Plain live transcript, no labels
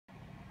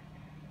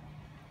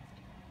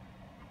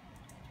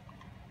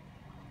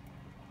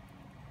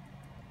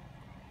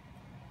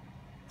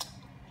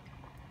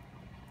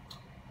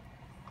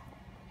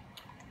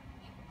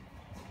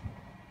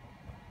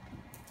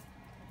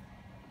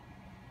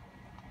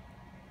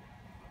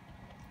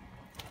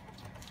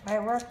They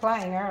were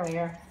playing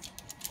earlier.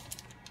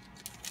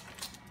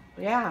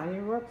 Yeah,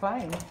 you were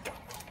playing.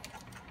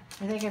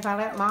 You think if I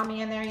let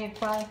Mommy in there, you'd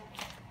play?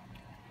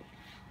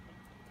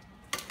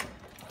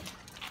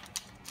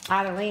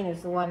 Idalene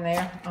is the one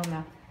there on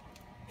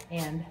the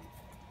end.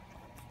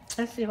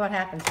 Let's see what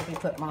happens if you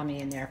put Mommy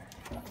in there.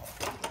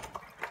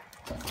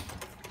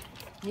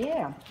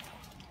 Yeah.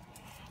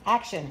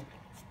 Action.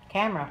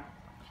 Camera.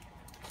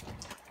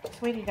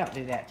 Sweetie, don't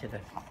do that to the...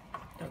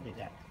 Don't do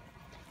that.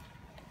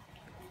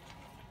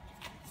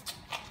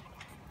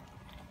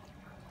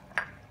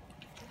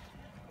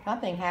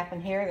 Something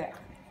happened here that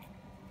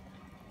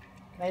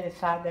they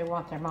decide they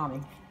want their Mommy.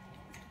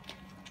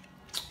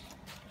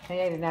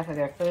 They ate enough of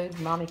their food.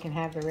 Mommy can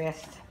have the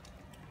rest.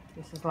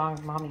 Just as long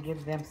as Mommy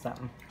gives them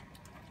something.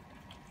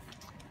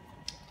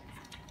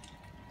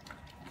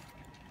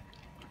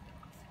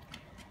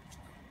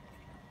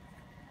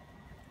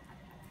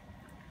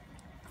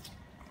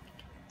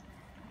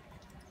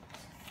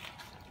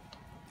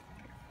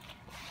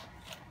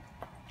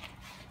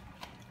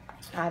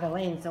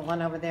 Idalene's the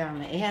one over there on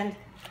the end,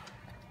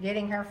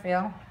 getting her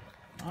fill.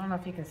 I don't know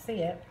if you can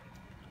see it.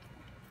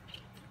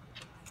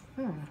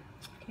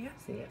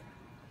 Can't see it.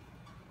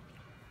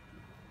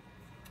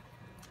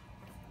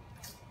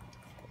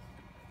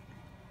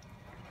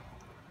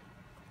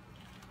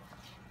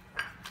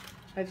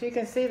 But you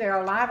can see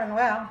they're alive and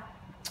well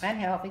and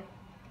healthy.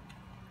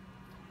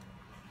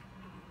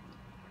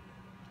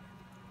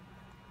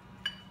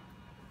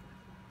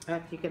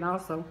 But you can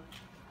also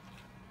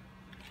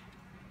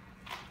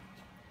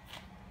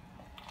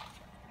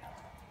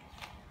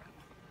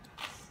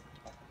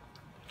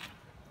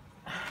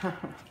I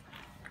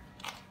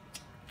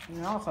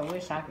also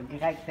wish I could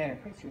get better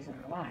pictures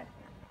in the light.